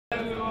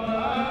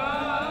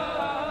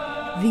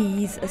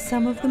These are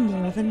some of the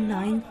more than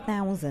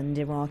 9,000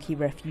 Iraqi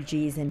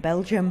refugees in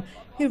Belgium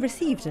who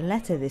received a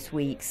letter this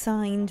week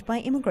signed by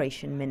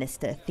Immigration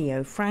Minister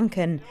Theo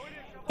Franken.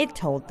 It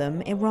told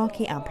them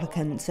Iraqi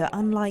applicants are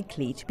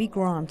unlikely to be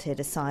granted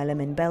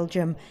asylum in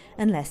Belgium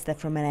unless they're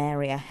from an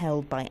area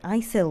held by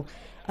ISIL,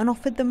 and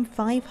offered them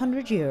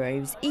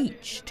 €500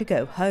 each to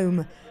go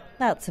home.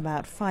 That's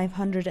about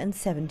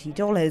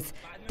 $570,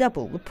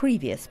 double the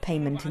previous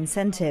payment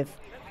incentive.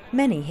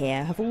 Many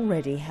here have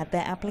already had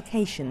their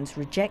applications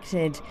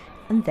rejected,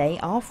 and they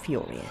are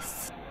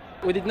furious.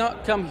 We did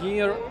not come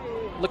here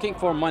looking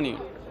for money,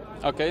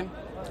 okay?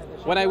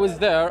 When I was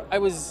there, I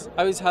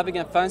was having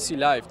a fancy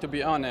life, to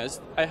be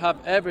honest. I have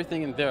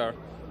everything in there.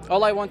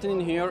 All I wanted in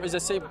here is a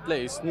safe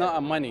place, not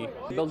a money.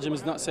 Belgium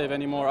is not safe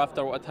anymore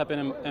after what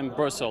happened in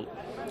Brussels.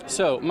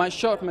 So my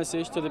short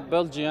message to the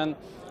Belgian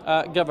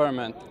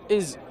government,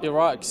 is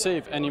Iraq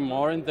safe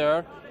anymore in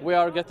there? We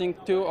are getting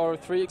 2 or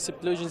 3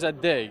 explosions a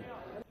day.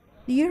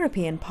 The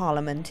European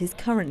Parliament is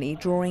currently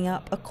drawing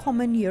up a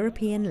common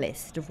European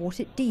list of what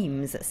it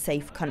deems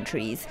safe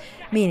countries,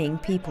 meaning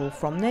people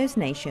from those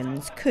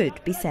nations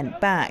could be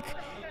sent back.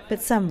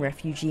 But some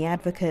refugee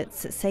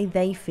advocates say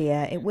they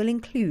fear it will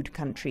include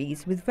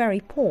countries with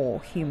very poor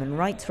human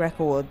rights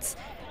records.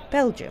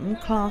 Belgium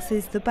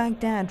classes the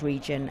Baghdad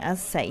region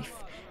as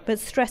safe, but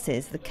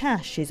stresses the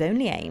cash is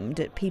only aimed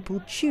at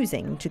people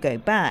choosing to go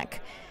back.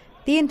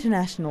 The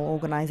International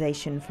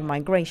Organization for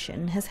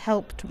Migration has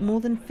helped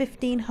more than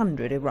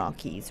 1,500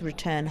 Iraqis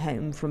return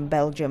home from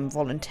Belgium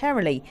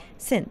voluntarily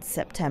since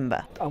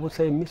September. I would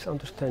say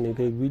misunderstanding.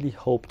 They really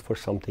hoped for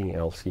something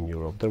else in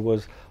Europe. There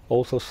was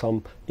also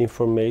some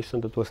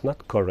information that was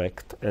not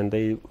correct, and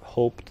they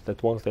hoped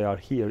that once they are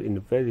here in a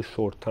very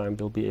short time,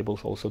 they'll be able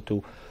also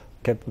to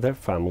get their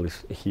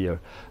families here.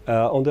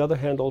 On the other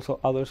hand, also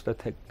others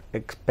that had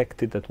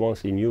expected that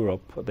once in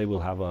Europe they will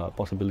have a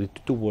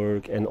possibility to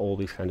work and all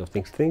these kind of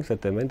things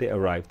that then when they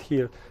arrived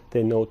here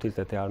they noticed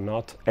that they are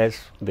not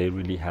as they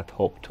really had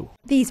hoped to.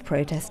 These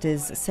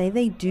protesters say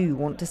they do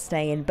want to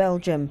stay in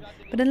Belgium,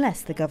 but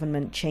unless the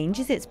government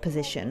changes its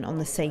position on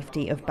the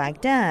safety of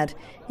Baghdad,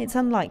 it's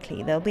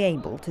unlikely they'll be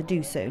able to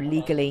do so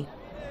legally.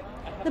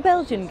 The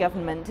Belgian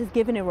government has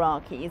given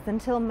Iraqis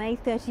until May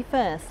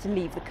 31st to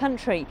leave the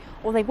country,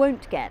 or they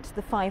won't get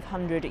the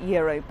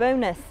 €500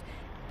 bonus.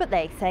 But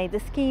they say the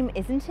scheme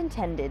isn't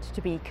intended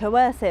to be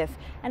coercive,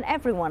 and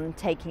everyone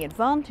taking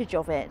advantage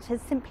of it has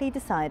simply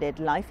decided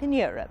life in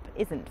Europe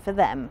isn't for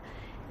them.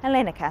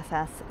 Elena,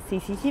 Casas,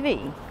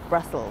 CCTV,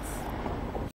 Brussels.